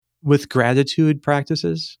with gratitude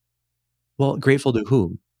practices, well, grateful to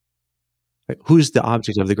whom? Right? Who's the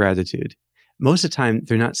object of the gratitude? Most of the time,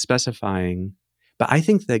 they're not specifying, but I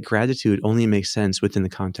think that gratitude only makes sense within the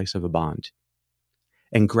context of a bond.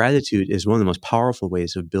 And gratitude is one of the most powerful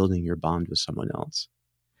ways of building your bond with someone else.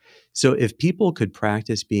 So if people could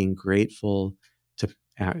practice being grateful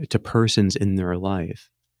to persons in their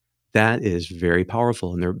life, that is very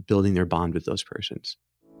powerful, and they're building their bond with those persons.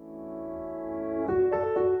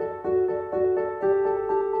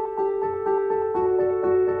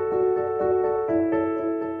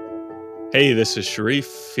 Hey, this is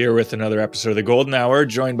Sharif here with another episode of The Golden Hour,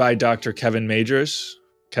 joined by Dr. Kevin Majors.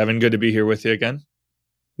 Kevin, good to be here with you again.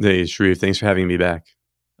 Hey, Sharif, thanks for having me back.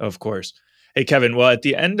 Of course. Hey, Kevin, well, at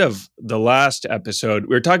the end of the last episode,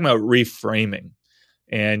 we were talking about reframing.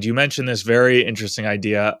 And you mentioned this very interesting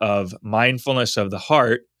idea of mindfulness of the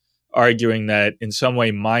heart, arguing that in some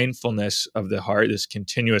way, mindfulness of the heart, this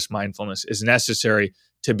continuous mindfulness, is necessary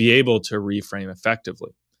to be able to reframe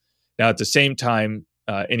effectively. Now, at the same time,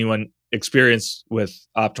 anyone experienced with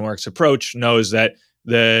OptimWorks approach knows that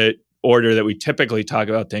the order that we typically talk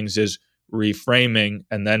about things is reframing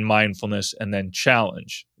and then mindfulness and then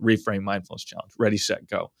challenge, reframe, mindfulness, challenge, ready, set,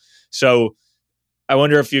 go. So I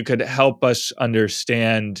wonder if you could help us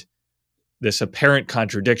understand this apparent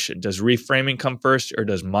contradiction. Does reframing come first or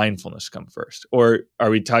does mindfulness come first? Or are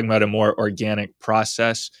we talking about a more organic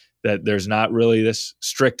process that there's not really this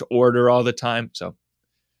strict order all the time? So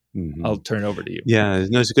I'll turn it over to you. Yeah,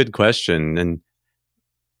 no, it's a good question. And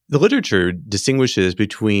the literature distinguishes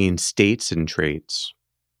between states and traits.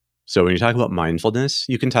 So when you talk about mindfulness,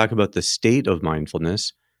 you can talk about the state of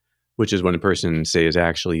mindfulness, which is when a person, say, is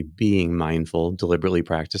actually being mindful, deliberately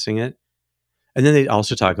practicing it. And then they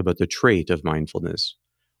also talk about the trait of mindfulness,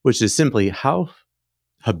 which is simply how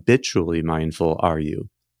habitually mindful are you?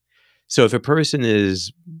 So if a person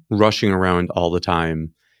is rushing around all the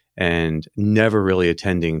time and never really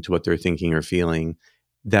attending to what they're thinking or feeling,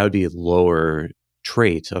 that would be a lower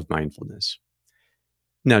trait of mindfulness.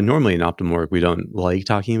 Now, normally in Optim Work, we don't like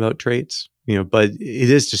talking about traits, but it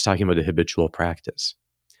is just talking about a habitual practice.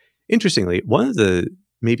 Interestingly, one of the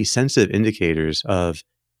maybe sensitive indicators of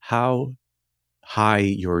how high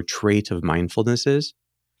your trait of mindfulness is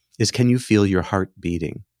can you feel your heart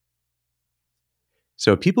beating?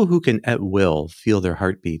 So people who can at will feel their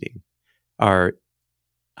heart beating are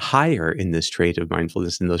higher in this trait of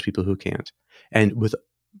mindfulness than those people who can't. And with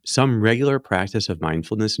some regular practice of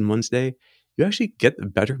mindfulness in one's day, you actually get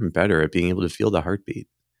better and better at being able to feel the heartbeat.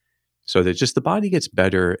 So that just the body gets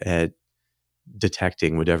better at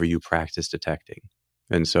detecting whatever you practice detecting.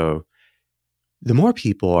 And so the more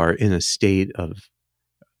people are in a state of,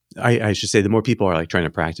 I should say, the more people are like trying to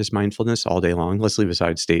practice mindfulness all day long. Let's leave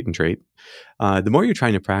aside state and trait. The more you're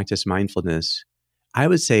trying to practice mindfulness, I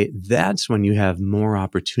would say that's when you have more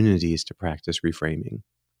opportunities to practice reframing.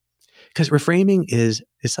 Because reframing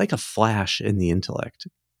it's like a flash in the intellect.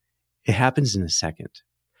 It happens in a second.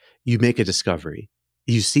 You make a discovery.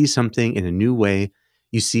 You see something in a new way.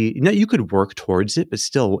 You could work towards it, but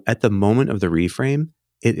still at the moment of the reframe,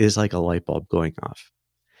 it is like a light bulb going off.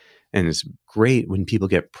 And it's great when people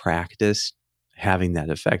get practice having that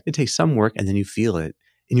effect. It takes some work and then you feel it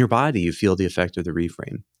in your body. You feel the effect of the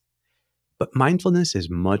reframe. But mindfulness is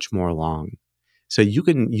much more long. So you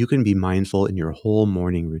can be mindful in your whole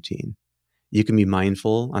morning routine. You can be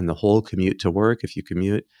mindful on the whole commute to work if you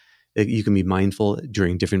commute. You can be mindful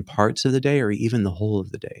during different parts of the day or even the whole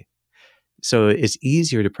of the day. So it's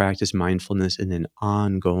easier to practice mindfulness in an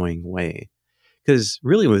ongoing way. Because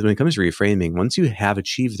really, when it comes to reframing, once you have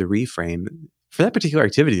achieved the reframe, for that particular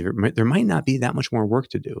activity, there might not be that much more work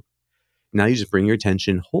to do. Now you just bring your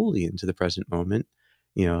attention wholly into the present moment,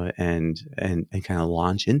 and kind of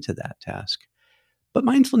launch into that task. But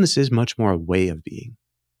mindfulness is much more a way of being.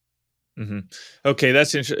 Mm-hmm. Okay,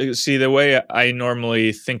 that's interesting. See, the way I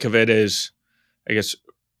normally think of it is, I guess,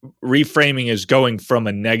 reframing is going from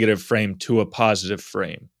a negative frame to a positive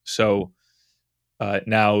frame. So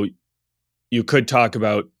now you could talk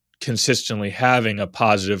about consistently having a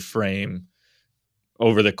positive frame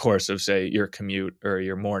over the course of, say, your commute or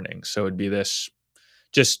your morning. So it'd be this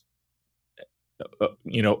just,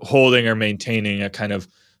 holding or maintaining a kind of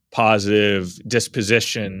positive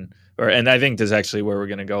disposition. And I think that's actually where we're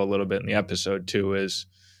going to go a little bit in the episode too, is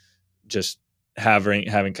just having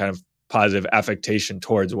kind of positive affectation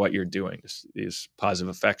towards what you're doing, these positive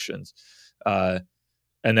affections. And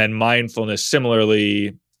then mindfulness,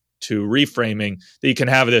 similarly to reframing, that you can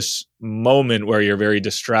have this moment where you're very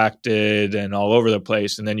distracted and all over the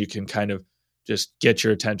place, and then you can kind of just get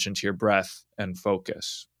your attention to your breath and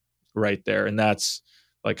focus right there. And that's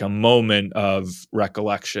like a moment of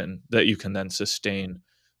recollection that you can then sustain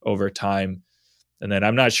over time. And then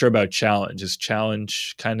I'm not sure about challenge. Is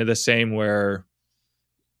challenge kind of the same where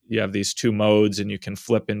you have these two modes and you can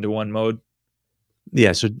flip into one mode?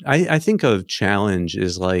 Yeah. So I think of challenge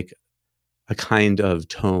is like a kind of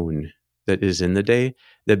tone that is in the day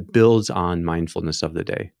that builds on mindfulness of the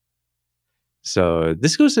day. So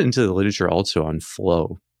this goes into the literature also on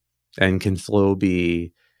flow. And can flow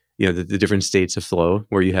be, the different states of flow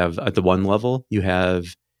where you have at the one level, you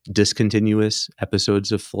have discontinuous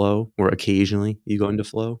episodes of flow where occasionally you go into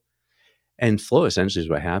flow. And flow essentially is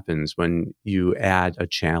what happens when you add a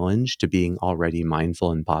challenge to being already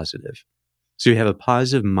mindful and positive. So you have a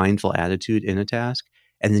positive, mindful attitude in a task,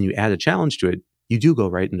 and then you add a challenge to it, you do go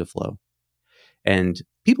right into flow. And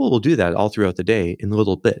people will do that all throughout the day in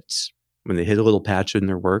little bits when they hit a little patch in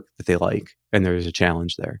their work that they like, and there's a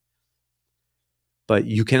challenge there. But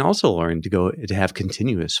you can also learn to have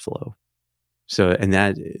continuous flow. So, and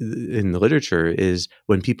that in the literature is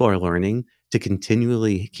when people are learning to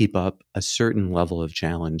continually keep up a certain level of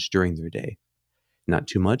challenge during their day. Not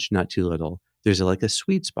too much, not too little. There's like a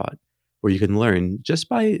sweet spot where you can learn just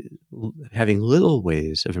by having little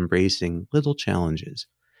ways of embracing little challenges.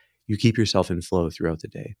 You keep yourself in flow throughout the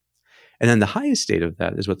day. And then the highest state of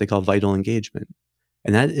that is what they call vital engagement.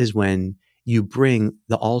 And that is when you bring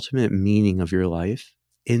the ultimate meaning of your life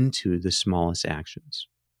into the smallest actions.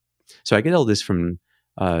 So I get all this from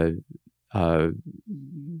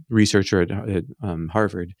researcher at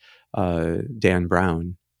Harvard, Dan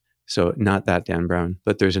Brown. So not that Dan Brown,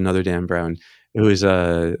 but there's another Dan Brown who is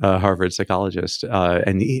a Harvard psychologist,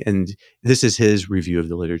 and this is his review of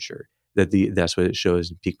the literature. That's what it shows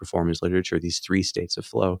in peak performance literature, these three states of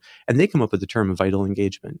flow, and they come up with the term of vital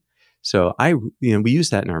engagement. So we use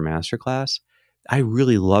that in our masterclass. I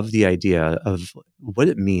really love the idea of what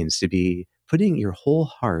it means to be putting your whole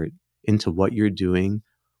heart into what you're doing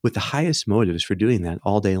with the highest motives for doing that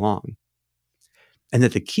all day long. And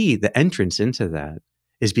that the entrance into that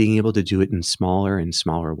is being able to do it in smaller and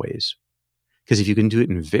smaller ways. Because if you can do it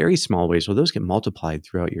in very small ways, well, those get multiplied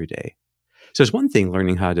throughout your day. So it's one thing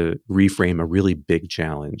learning how to reframe a really big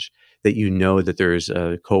challenge that you know that there's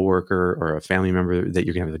a coworker or a family member that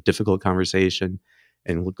you're going to have a difficult conversation,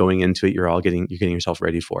 and going into it, you're getting yourself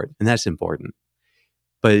ready for it. And that's important.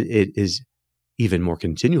 But it is even more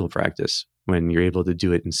continual practice when you're able to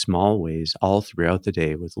do it in small ways all throughout the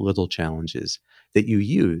day with little challenges that you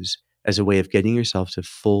use as a way of getting yourself to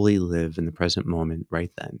fully live in the present moment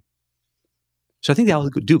right then. So I think they all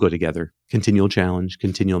do go together: continual challenge,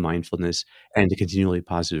 continual mindfulness, and a continually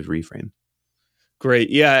positive reframe. Great.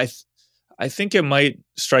 Yeah, I think it might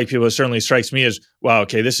strike people. It certainly strikes me as, wow,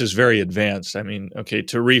 okay, this is very advanced. I mean, okay,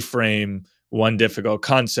 to reframe one difficult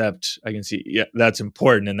concept, I can see, yeah, that's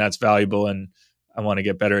important and that's valuable, and I want to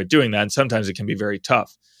get better at doing that. And sometimes it can be very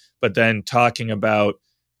tough. But then talking about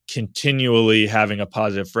continually having a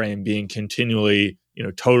positive frame, being continually,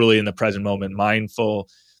 totally in the present moment, mindful,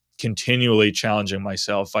 continually challenging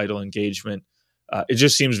myself, vital engagement, it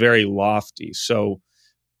just seems very lofty. So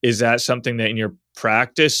is that something that in your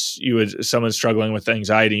practice you would, someone struggling with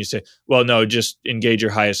anxiety, you say, well, no, just engage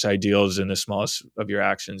your highest ideals in the smallest of your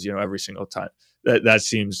actions, every single time? That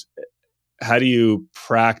seems, how do you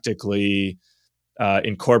practically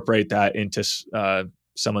incorporate that into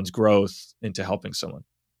someone's growth, into helping someone?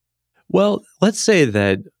 Well, let's say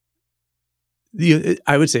that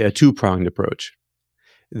I would say a two-pronged approach,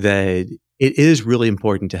 that it is really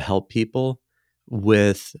important to help people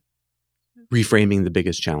with reframing the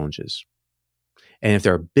biggest challenges. And if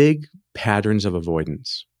there are big patterns of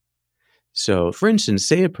avoidance. So, for instance,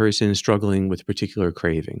 say a person is struggling with a particular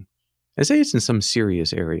craving, and say it's in some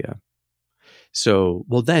serious area. So,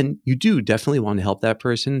 well, then you do definitely want to help that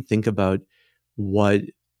person think about what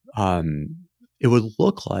it would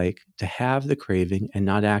look like to have the craving and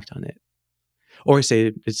not act on it. Or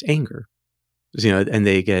say it's anger, and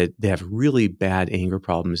they have really bad anger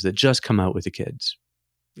problems that just come out with the kids.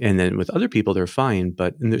 And then with other people, they're fine.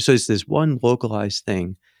 So it's this one localized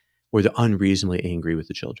thing where they're unreasonably angry with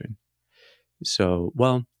the children. So,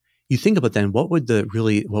 well, you think about then what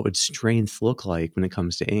would strength look like when it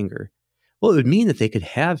comes to anger? Well, it would mean that they could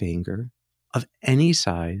have anger of any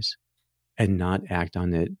size and not act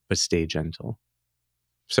on it, but stay gentle.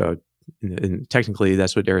 So, and technically,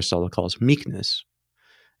 that's what Aristotle calls meekness,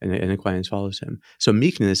 and Aquinas follows him. So,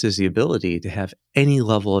 meekness is the ability to have any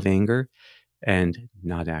level of anger and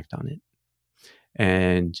not act on it.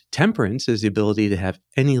 And temperance is the ability to have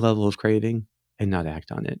any level of craving and not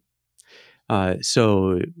act on it.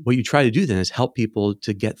 So what you try to do then is help people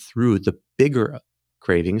to get through the bigger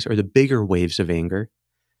cravings or the bigger waves of anger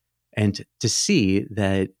and to see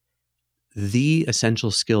that the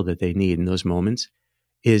essential skill that they need in those moments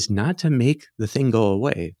is not to make the thing go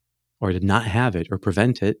away or to not have it or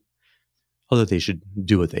prevent it, although they should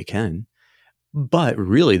do what they can. But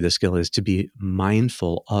really, the skill is to be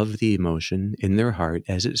mindful of the emotion in their heart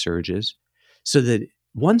as it surges, so that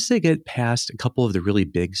once they get past a couple of the really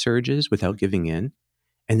big surges without giving in,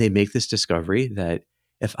 and they make this discovery that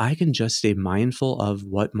if I can just stay mindful of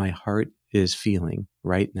what my heart is feeling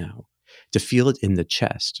right now, to feel it in the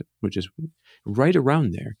chest, which is right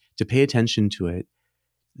around there, to pay attention to it,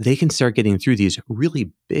 they can start getting through these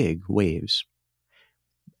really big waves.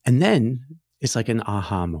 And then it's like an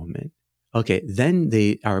aha moment. Okay, then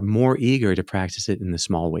they are more eager to practice it in the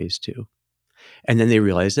small ways too. And then they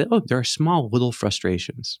realize that, oh, there are small little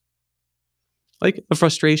frustrations. Like a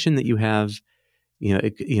frustration that you have,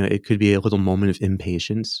 it could be a little moment of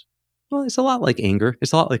impatience. Well, it's a lot like anger.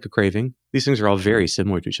 It's a lot like a craving. These things are all very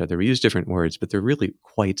similar to each other. We use different words, but they're really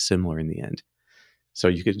quite similar in the end. So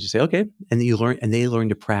you could just say, okay, and then they learn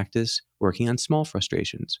to practice working on small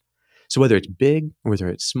frustrations. So whether it's big or whether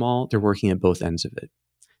it's small, they're working at both ends of it.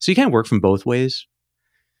 So you can't work from both ways.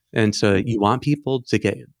 And so you want people to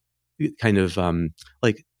get kind of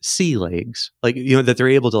like sea legs, like, that they're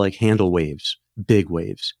able to like handle waves, big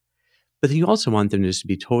waves. But then you also want them just to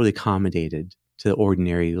be totally accommodated to the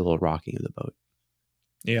ordinary little rocking of the boat.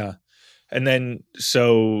 Yeah. And then,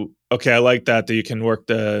 okay, I like that you can work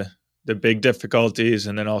the big difficulties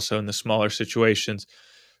and then also in the smaller situations.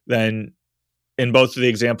 Then in both of the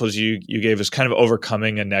examples you gave us, kind of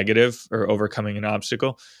overcoming a negative or overcoming an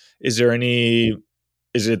obstacle. Is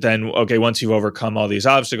it then, okay, once you've overcome all these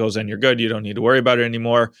obstacles and you're good, you don't need to worry about it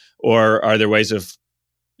anymore? Or are there ways of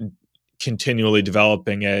continually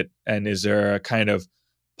developing it? And is there a kind of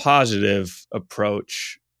positive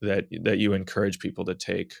approach that you encourage people to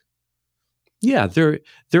take? Yeah,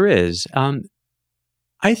 there is.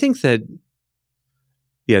 I think that,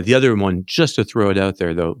 the other one, just to throw it out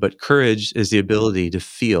there though, but courage is the ability to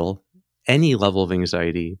feel any level of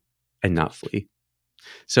anxiety and not flee.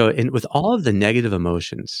 So, with all of the negative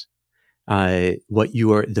emotions, the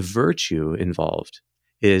virtue involved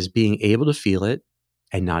is being able to feel it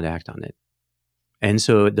and not act on it. And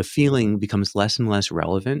so the feeling becomes less and less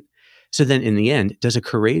relevant. So then in the end, does a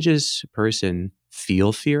courageous person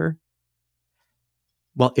feel fear?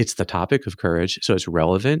 Well, it's the topic of courage. So it's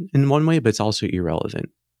relevant in one way, but it's also irrelevant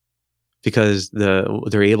because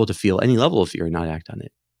they're able to feel any level of fear and not act on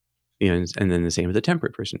it. And then the same with a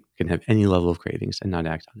temperate person can have any level of cravings and not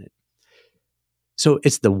act on it. So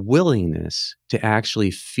it's the willingness to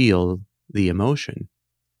actually feel the emotion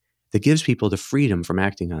that gives people the freedom from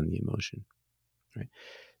acting on the emotion. Right?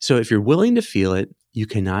 So if you're willing to feel it, you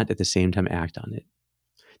cannot at the same time act on it.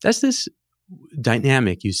 That's this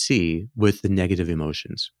dynamic you see with the negative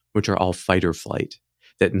emotions, which are all fight or flight,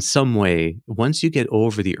 that in some way, once you get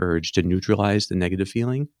over the urge to neutralize the negative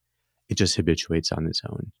feeling, it just habituates on its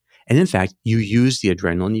own. And in fact, you use the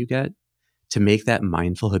adrenaline you get to make that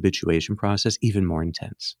mindful habituation process even more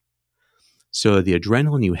intense. So the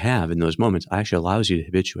adrenaline you have in those moments actually allows you to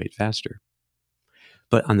habituate faster.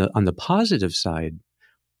 But on the positive side,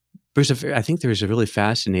 I think there's a really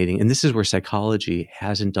fascinating, and this is where psychology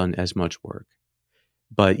hasn't done as much work,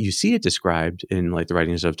 but you see it described in like the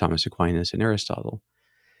writings of Thomas Aquinas and Aristotle,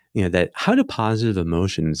 that how do positive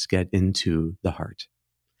emotions get into the heart?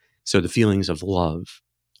 So the feelings of love,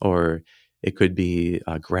 or it could be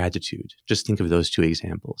gratitude. Just think of those two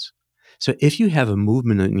examples. So if you have a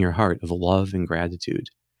movement in your heart of love and gratitude,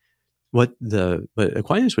 what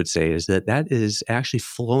Aquinas would say is that is actually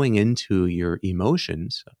flowing into your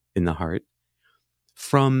emotions in the heart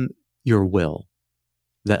from your will,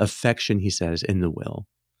 the affection, he says, in the will.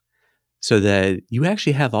 So that you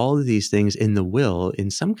actually have all of these things in the will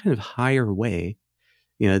in some kind of higher way,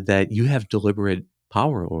 that you have deliberate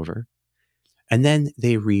power over. And then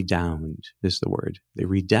they redound, is the word. They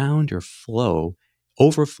redound or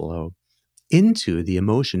overflow into the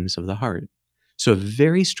emotions of the heart. So a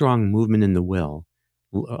very strong movement in the will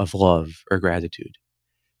of love or gratitude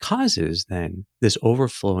causes then this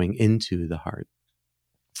overflowing into the heart.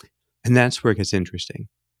 And that's where it gets interesting.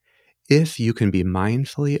 If you can be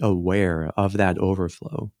mindfully aware of that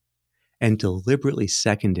overflow and deliberately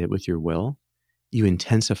second it with your will, you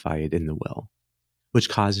intensify it in the will, which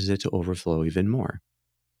causes it to overflow even more.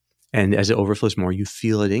 And as it overflows more, you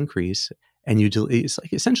feel it increase, and it's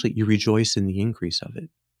like essentially you rejoice in the increase of it,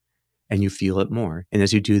 and you feel it more. And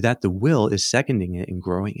as you do that, the will is seconding it and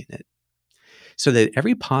growing in it. So that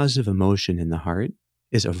every positive emotion in the heart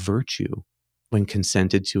is a virtue when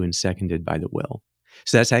consented to and seconded by the will.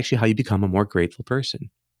 So that's actually how you become a more grateful person.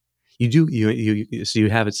 So you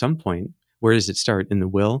have at some point, where does it start? In the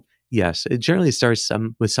will? Yes. It generally starts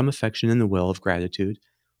with some affection in the will of gratitude,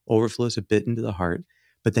 overflows a bit into the heart,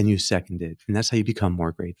 but then you second it. And that's how you become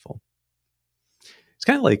more grateful. It's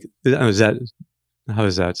kind of like, how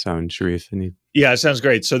does that sound, Sharif? Yeah, it sounds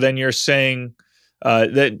great. So then you're saying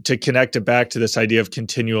that to connect it back to this idea of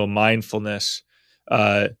continual mindfulness,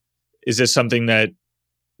 uh, is this something that,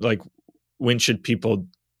 like, when should people,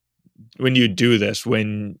 when you do this,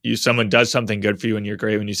 when someone does something good for you and you're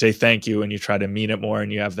great, when you say thank you and you try to mean it more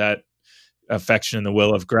and you have that affection and the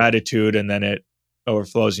will of gratitude, and then it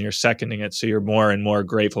overflows and you're seconding it, so you're more and more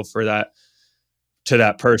grateful for that, to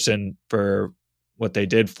that person, for what they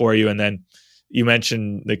did for you. And then you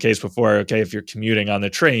mentioned the case before, okay, if you're commuting on the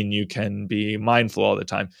train, you can be mindful all the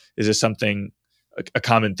time. Is this something, a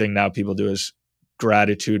common thing now people do, is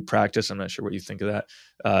gratitude practice? I'm not sure what you think of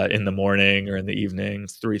that, in the morning or in the evening,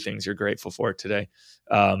 3 things you're grateful for today.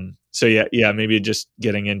 So yeah, maybe just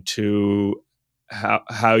getting into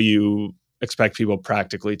how you expect people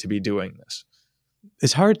practically to be doing this.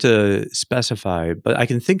 It's hard to specify, but I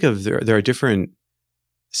can think of there are different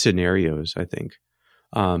scenarios, I think.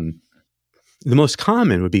 The most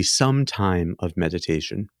common would be some time of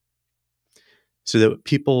meditation. So that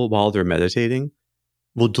people, while they're meditating,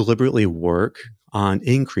 will deliberately work on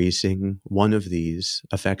increasing one of these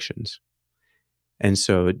affections. And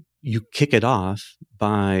so you kick it off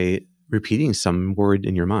by repeating some word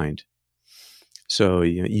in your mind. So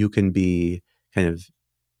you can be kind of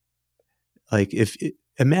like,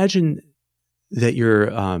 imagine that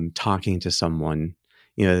you're talking to someone,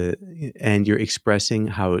 and you're expressing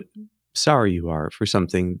how sorry you are for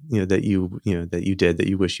something, that you did that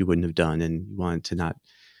you wish you wouldn't have done, and you want it to not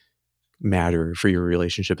matter for your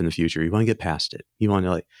relationship in the future. You want to get past it. You want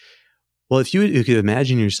to well, if you could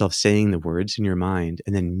imagine yourself saying the words in your mind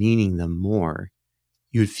and then meaning them more,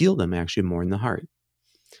 you'd feel them actually more in the heart.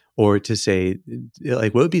 Or to say,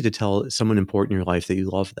 like, what would be to tell someone important in your life that you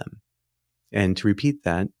love them, and to repeat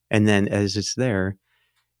that. And then as it's there,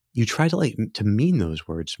 you try to to mean those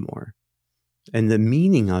words more, and the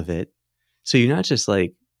meaning of it. So you're not just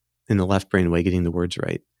like in the left brain way getting the words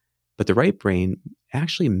right, but the right brain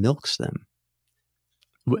actually milks them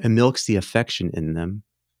and milks the affection in them,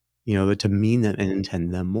 to mean them and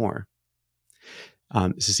intend them more.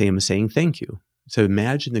 It's the same as saying thank you. So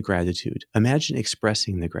imagine the gratitude, imagine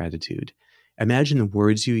expressing the gratitude, imagine the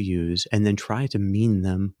words you use, and then try to mean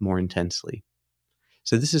them more intensely.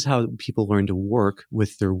 So this is how people learn to work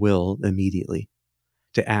with their will immediately,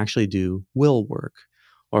 to actually do will work,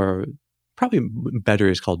 or probably better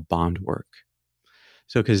is called bond work.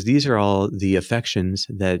 So because these are all the affections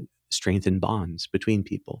that strengthen bonds between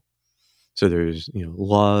people. So there's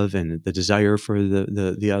love and the desire for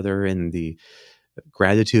the other, and the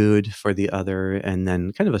gratitude for the other, and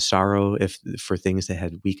then kind of a sorrow for things that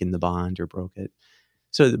had weakened the bond or broke it.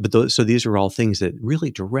 So these are all things that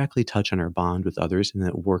really directly touch on our bond with others and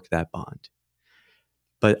that work that bond.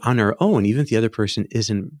 But on our own, even if the other person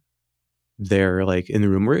isn't there, like in the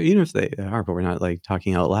room, or even if they are, but we're not like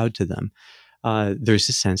talking out loud to them, there's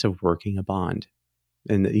a sense of working a bond,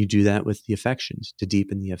 and you do that with the affections to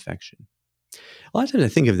deepen the affection. A lot of times I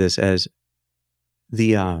think of this as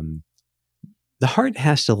the heart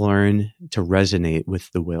has to learn to resonate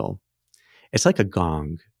with the will. It's like a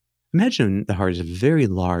gong. Imagine the heart is a very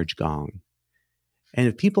large gong. And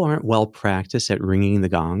if people aren't well practiced at ringing the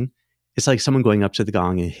gong, it's like someone going up to the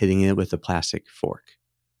gong and hitting it with a plastic fork.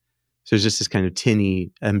 So there's just this kind of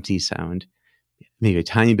tinny, empty sound, maybe a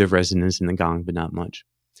tiny bit of resonance in the gong, but not much.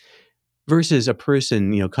 Versus a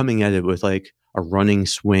person, coming at it with like a running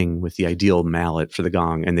swing with the ideal mallet for the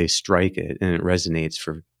gong, and they strike it and it resonates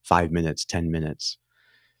for 5 minutes, 10 minutes.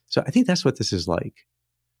 So I think that's what this is like,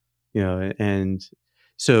 and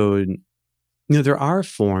so, there are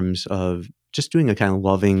forms of just doing a kind of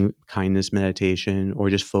loving kindness meditation,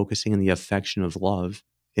 or just focusing on the affection of love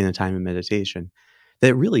in a time of meditation,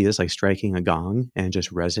 that really is like striking a gong and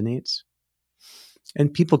just resonates.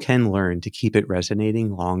 And people can learn to keep it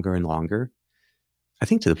resonating longer and longer. I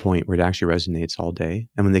think to the point where it actually resonates all day.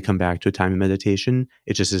 And when they come back to a time of meditation,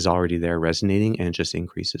 it just is already there resonating, and it just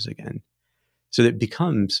increases again. So it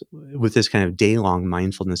becomes, with this kind of day-long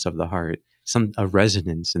mindfulness of the heart, a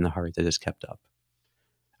resonance in the heart that is kept up.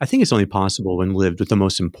 I think it's only possible when lived with the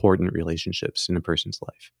most important relationships in a person's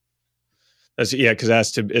life.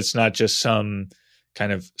 Because it's not just some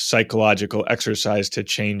kind of psychological exercise to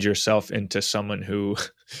change yourself into someone who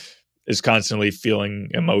is constantly feeling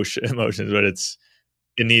emotions, but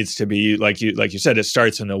it needs to be, like you said, it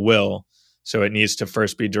starts in the will. So it needs to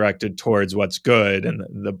first be directed towards what's good and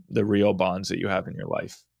the real bonds that you have in your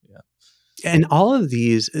life. Yeah. And all of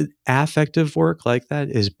these affective work like that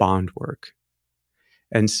is bond work.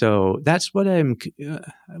 And so that's what I'm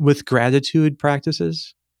with gratitude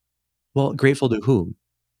practices. Well, grateful to whom?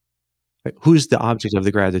 Right? Who's the object of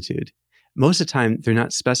the gratitude? Most of the time, they're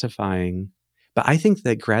not specifying, but I think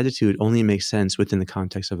that gratitude only makes sense within the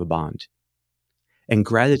context of a bond. And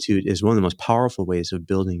gratitude is one of the most powerful ways of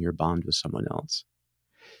building your bond with someone else.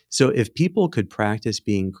 So if people could practice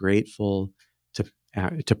being grateful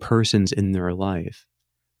to persons in their life,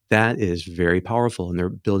 that is very powerful, and they're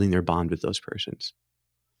building their bond with those persons.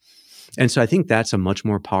 And so I think that's a much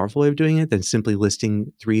more powerful way of doing it than simply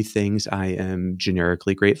listing 3 things I am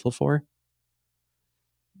generically grateful for.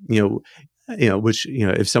 Which,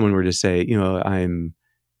 if someone were to say, I'm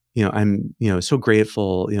so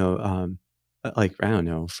grateful, like, I don't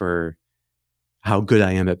know, for how good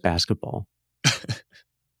I am at basketball,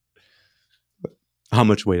 how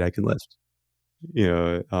much weight I can lift,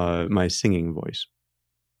 my singing voice.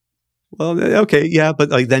 Well, okay, yeah, but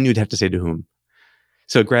like then you'd have to say to whom.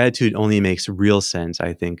 So gratitude only makes real sense,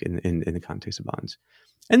 I think, in the context of bonds.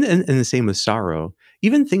 And the same with sorrow.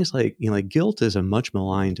 Even things like, like guilt is a much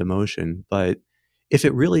maligned emotion, but if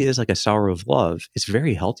it really is like a sorrow of love, it's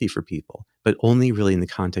very healthy for people, but only really in the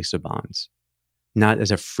context of bonds, not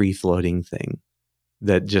as a free floating thing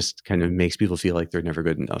that just kind of makes people feel like they're never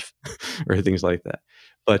good enough or things like that.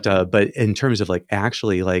 But in terms of like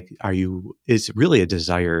actually like, it's really a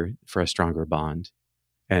desire for a stronger bond.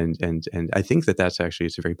 And I think that's actually,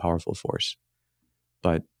 it's a very powerful force.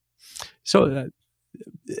 But so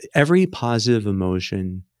every positive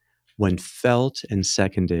emotion, when felt and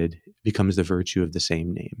seconded, becomes the virtue of the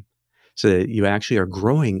same name. So that you actually are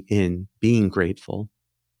growing in being grateful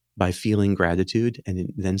by feeling gratitude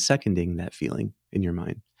and then seconding that feeling in your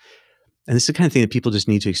mind. And this is the kind of thing that people just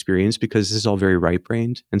need to experience because this is all very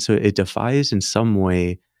right-brained. And so it defies in some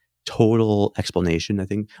way total explanation, I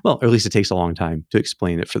think. Well, or at least it takes a long time to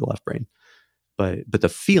explain it for the left brain. But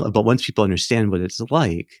once people understand what it's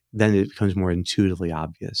like, then it becomes more intuitively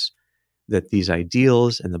obvious that these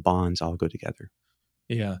ideals and the bonds all go together.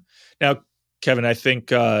 Yeah. Now, Kevin, I think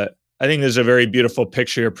there's a very beautiful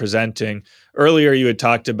picture you're presenting. Earlier, you had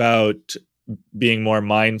talked about being more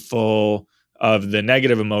mindful of the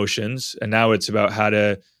negative emotions, and now it's about how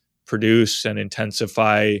to produce and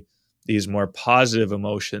intensify these more positive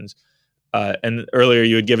emotions. And earlier,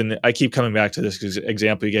 you had given. I keep coming back to this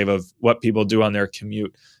example you gave of what people do on their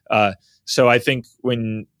commute. So I think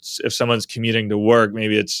if someone's commuting to work,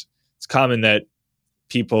 maybe it's common that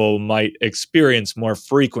people might experience more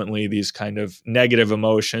frequently these kind of negative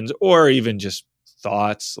emotions or even just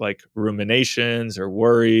thoughts like ruminations or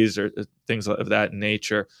worries or things of that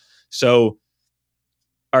nature. So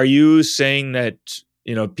are you saying that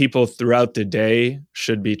people throughout the day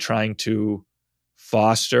should be trying to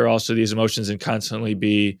foster also these emotions and constantly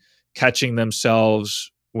be catching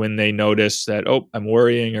themselves when they notice that, oh, I'm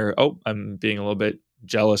worrying, or oh, I'm being a little bit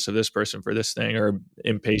jealous of this person for this thing, or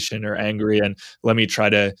impatient or angry, and let me try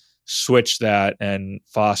to switch that and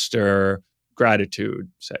foster gratitude,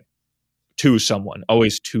 say, to someone,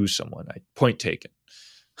 always to someone. Point taken.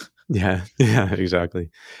 Yeah, yeah, exactly.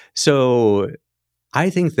 So I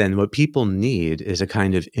think then what people need is a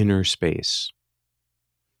kind of inner space.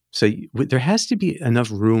 So there has to be enough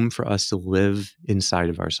room for us to live inside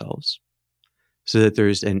of ourselves, so that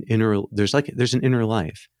there's an inner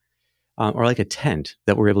life, or like a tent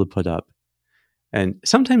that we're able to put up. And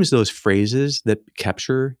sometimes those phrases that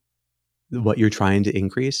capture what you're trying to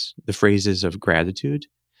increase, the phrases of gratitude,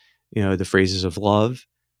 the phrases of love,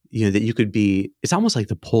 that you could be, it's almost like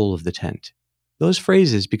the pole of the tent. Those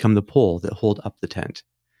phrases become the pole that hold up the tent.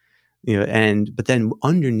 But then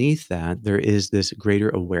underneath that, there is this greater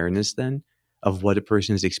awareness then of what a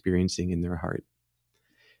person is experiencing in their heart.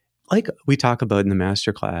 Like we talk about in the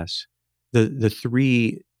masterclass, the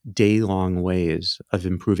 3 day-long ways of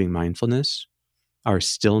improving mindfulness are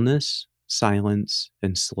stillness, silence,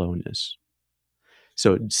 and slowness.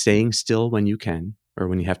 So staying still when you can, or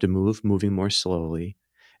when you have to moving more slowly,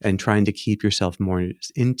 and trying to keep yourself more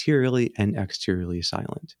interiorly and exteriorly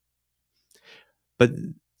silent. But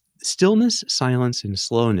stillness, silence, and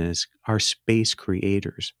slowness are space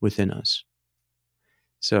creators within us.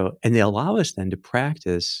 So, and they allow us then to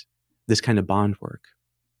practice this kind of bond work.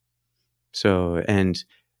 So, and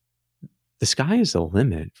the sky is the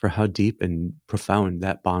limit for how deep and profound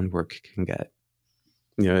that bond work can get.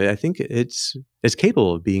 I think it's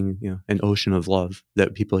capable of being, an ocean of love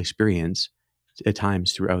that people experience at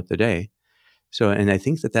times throughout the day. So, and I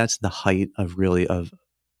think that's the height of really of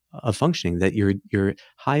functioning, that your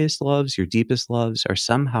highest loves, your deepest loves are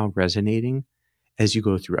somehow resonating as you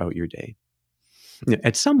go throughout your day.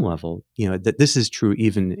 At some level, that this is true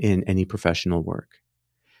even in any professional work.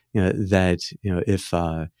 That if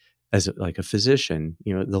as like a physician,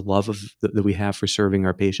 the love that we have for serving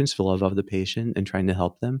our patients, the love of the patient and trying to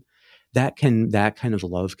help them, that kind of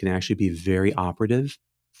love can actually be very operative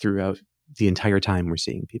throughout the entire time we're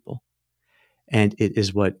seeing people. And it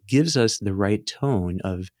is what gives us the right tone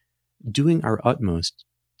of doing our utmost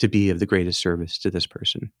to be of the greatest service to this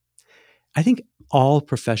person. I think all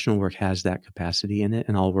professional work has that capacity in it,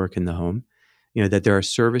 and all work in the home, that there are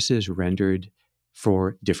services rendered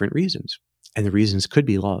for different reasons. And the reasons could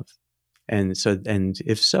be love. And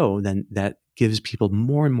if so, then that gives people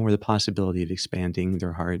more and more the possibility of expanding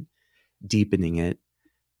their heart, deepening it.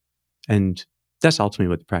 And that's ultimately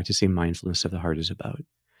what practicing mindfulness of the heart is about,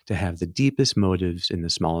 to have the deepest motives in the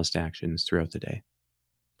smallest actions throughout the day.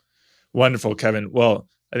 Wonderful, Kevin. Well,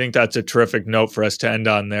 I think that's a terrific note for us to end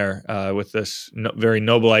on there with this very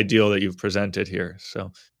noble ideal that you've presented here.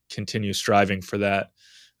 So continue striving for that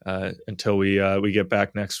until we get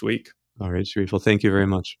back next week. All right, Sharif. Well, thank you very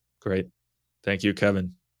much. Great. Thank you,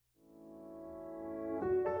 Kevin.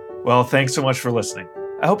 Well, thanks so much for listening.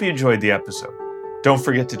 I hope you enjoyed the episode. Don't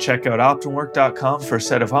forget to check out OptimWork.com for a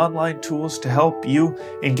set of online tools to help you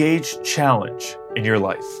engage challenge in your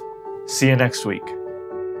life. See you next week.